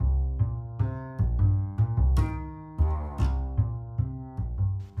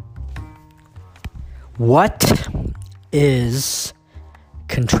What is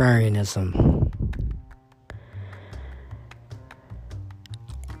contrarianism?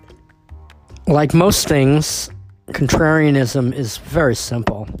 Like most things, contrarianism is very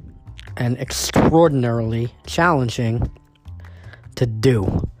simple and extraordinarily challenging to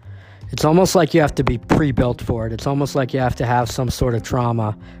do. It's almost like you have to be pre-built for it. It's almost like you have to have some sort of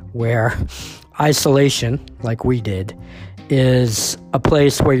trauma where isolation, like we did, is a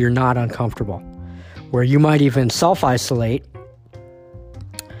place where you're not uncomfortable, where you might even self-isolate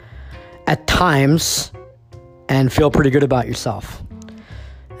at times and feel pretty good about yourself.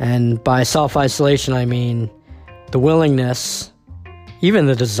 And by self-isolation, I mean the willingness, even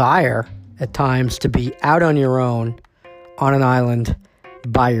the desire at times to be out on your own on an island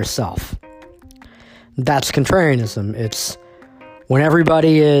by yourself. That's contrarianism. It's when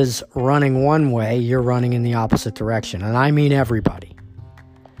everybody is running one way, you're running in the opposite direction. And I mean everybody.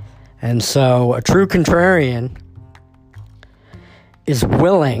 And so a true contrarian is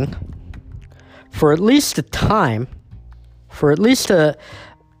willing for at least a time, for at least a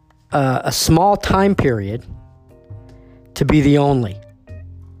small time period, to be the only.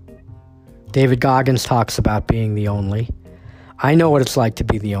 David Goggins talks about being the only. I know what it's like to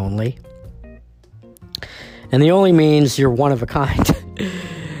be the only. And the only means you're one of a kind.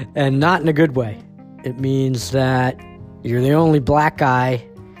 And not in a good way. It means that you're the only black guy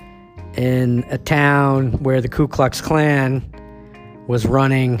in a town where the Ku Klux Klan was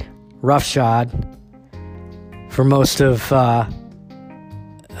running roughshod for most of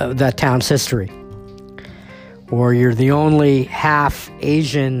that town's history. Or you're the only half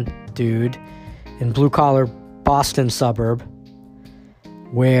Asian dude in blue-collar Boston suburb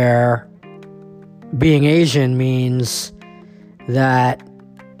where being Asian means that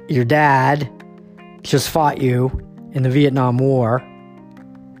your dad just fought you in the Vietnam War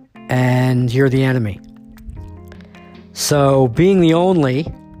and you're the enemy. So being the only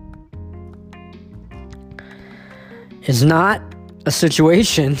is not a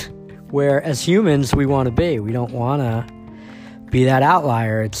situation where as humans we want to be. We don't want to be that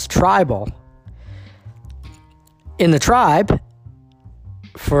outlier. It's tribal. In the tribe,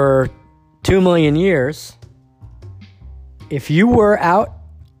 for 2 million years, if you were out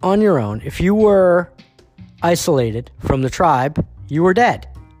on your own, if you were isolated from the tribe, you were dead.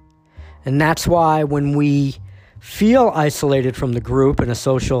 And that's why when we feel isolated from the group in a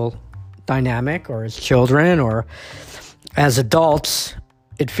social dynamic, or as children, or as adults,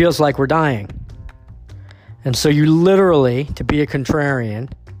 it feels like we're dying. And so you literally, to be a contrarian,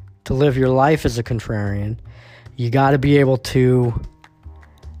 to live your life as a contrarian, you got to be able to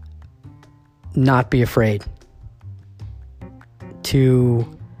not be afraid,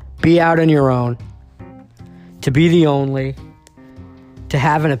 to be out on your own, to be the only, to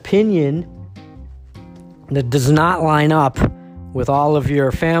have an opinion that does not line up with all of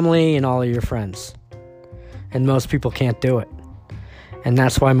your family and all of your friends. And most people can't do it. And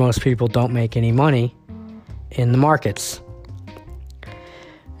that's why most people don't make any money in the markets.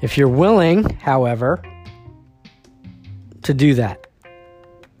 If you're willing, however, to do that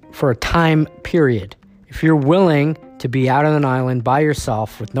for a time period, if you're willing to be out on an island by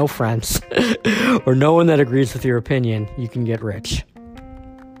yourself with no friends or no one that agrees with your opinion, you can get rich.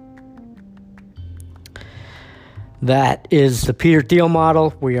 That is the Peter Thiel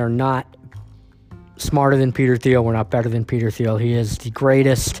model. We are not smarter than Peter Thiel. We're not better than Peter Thiel. He is the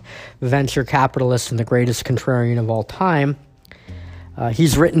greatest venture capitalist and the greatest contrarian of all time.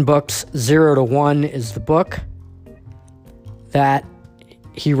 He's written books. 0 to 1 is the book that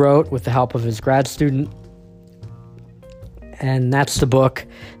he wrote with the help of his grad student. And that's the book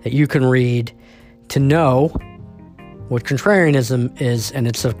that you can read to know what contrarianism is. And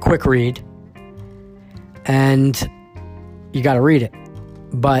it's a quick read. And you got to read it.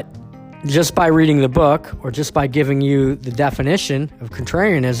 But just by reading the book, or just by giving you the definition of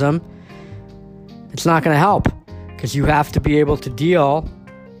contrarianism, it's not going to help, because you have to be able to deal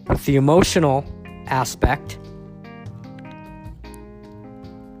with the emotional aspect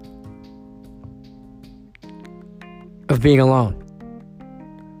of being alone,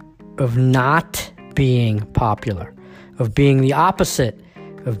 of not being popular, of being the opposite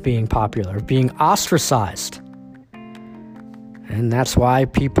of being popular, of being ostracized. And that's why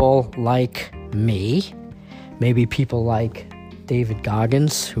people like me, maybe people like David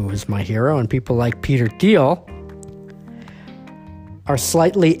Goggins, who is my hero, and people like Peter Thiel are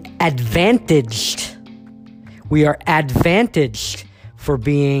slightly advantaged. We are advantaged for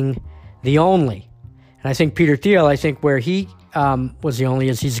being the only. And I think Peter Thiel, where he was the only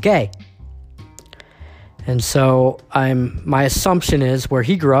is he's gay. And so my assumption is where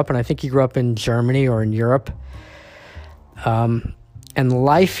he grew up, and I think he grew up in Germany or in Europe, and the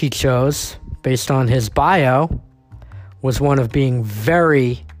life he chose, based on his bio, was one of being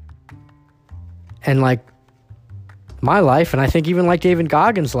very, and like my life, and I think even like David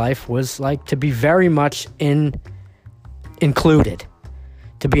Goggins' life, was like to be very much included,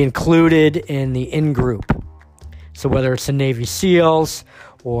 to be included in the in-group. So whether it's the Navy SEALs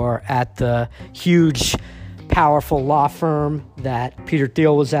or at the huge, powerful law firm that Peter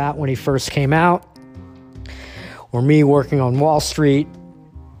Thiel was at when he first came out, or me working on Wall Street,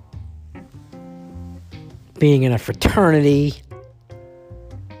 being in a fraternity,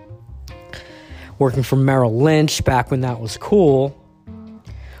 working for Merrill Lynch back when that was cool,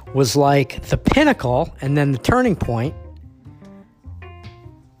 was like the pinnacle and then the turning point,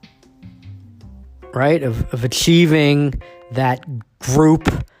 right, of achieving that group,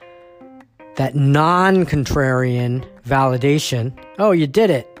 that non-contrarian validation. Oh, you did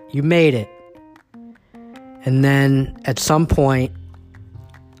it. You made it. And then at some point,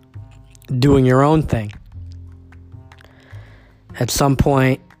 doing your own thing. At some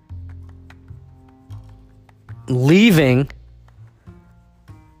point, leaving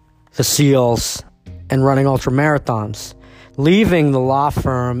the SEALs and running ultra marathons, leaving the law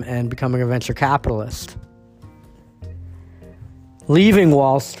firm and becoming a venture capitalist, leaving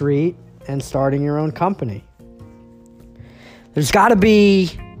Wall Street and starting your own company. There's got to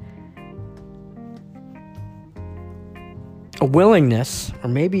be a willingness, or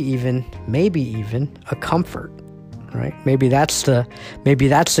maybe even a comfort. Right? Maybe that's the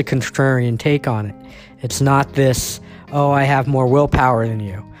contrarian take on it. It's not this, oh, I have more willpower than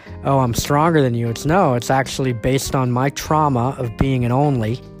you. Oh, I'm stronger than you. It's actually based on my trauma of being an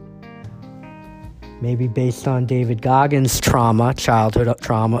only. Maybe based on David Goggins' trauma, childhood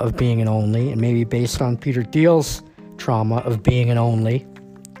trauma of being an only, and maybe based on Peter Thiel's trauma of being an only.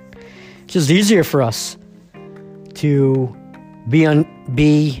 It's just easier for us to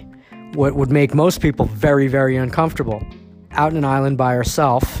be what would make most people very, very uncomfortable, out in an island by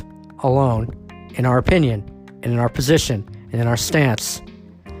ourselves, alone, in our opinion, and in our position, and in our stance,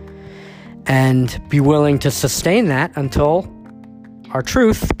 and be willing to sustain that until our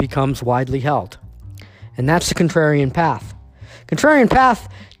truth becomes widely held. And that's the contrarian path. Contrarian path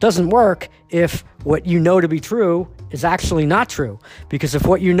doesn't work if what you know to be true is actually not true, because if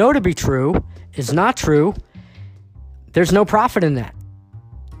what you know to be true is not true, there's no profit in that.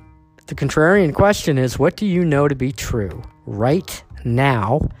 The contrarian question is, what do you know to be true right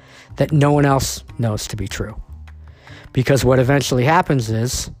now that no one else knows to be true? Because what eventually happens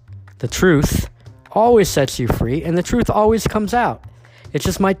is the truth always sets you free, and the truth always comes out. It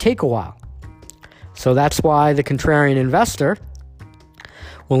just might take a while. So that's why the contrarian investor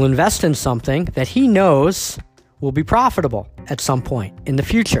will invest in something that he knows will be profitable at some point in the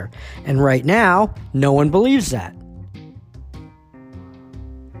future. And right now, no one believes that.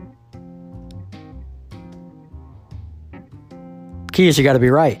 Key is you got to be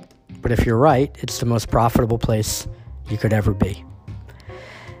right. But if you're right, it's the most profitable place you could ever be.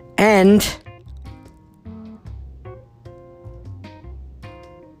 And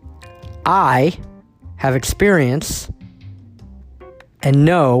I have experience and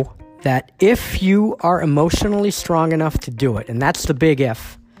know that if you are emotionally strong enough to do it, and that's the big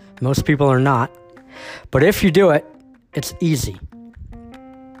if, most people are not, but if you do it, it's easy.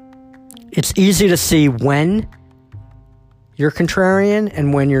 It's easy to see when you're contrarian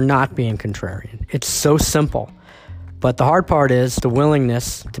and when you're not being contrarian. It's so simple. But the hard part is the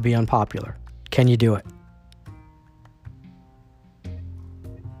willingness to be unpopular. Can you do it?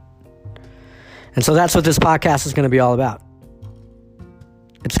 And so that's what this podcast is going to be all about.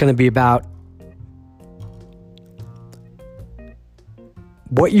 It's going to be about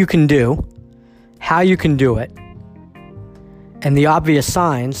what you can do, how you can do it, and the obvious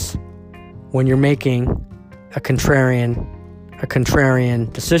signs when you're making a contrarian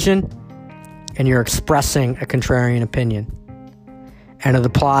decision and you're expressing a contrarian opinion. And it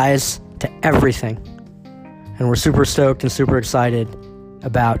applies to everything. And we're super stoked and super excited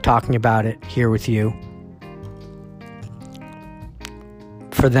about talking about it here with you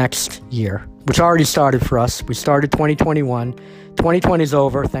for the next year, which already started for us. We started 2021. 2020 is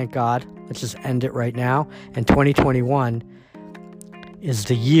over, thank God. Let's just end it right now. And 2021 is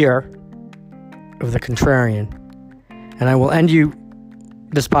the year of the contrarian. And I will end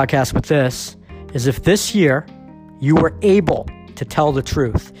this podcast with this, is if this year you were able to tell the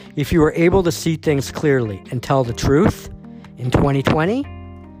truth, if you were able to see things clearly and tell the truth in 2020,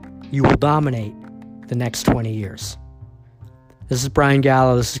 you will dominate the next 20 years. This is Brian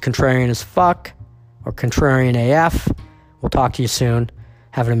Gallo. This is Contrarian as Fuck. or Contrarian AF. We'll talk to you soon.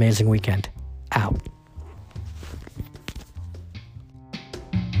 Have an amazing weekend. Out.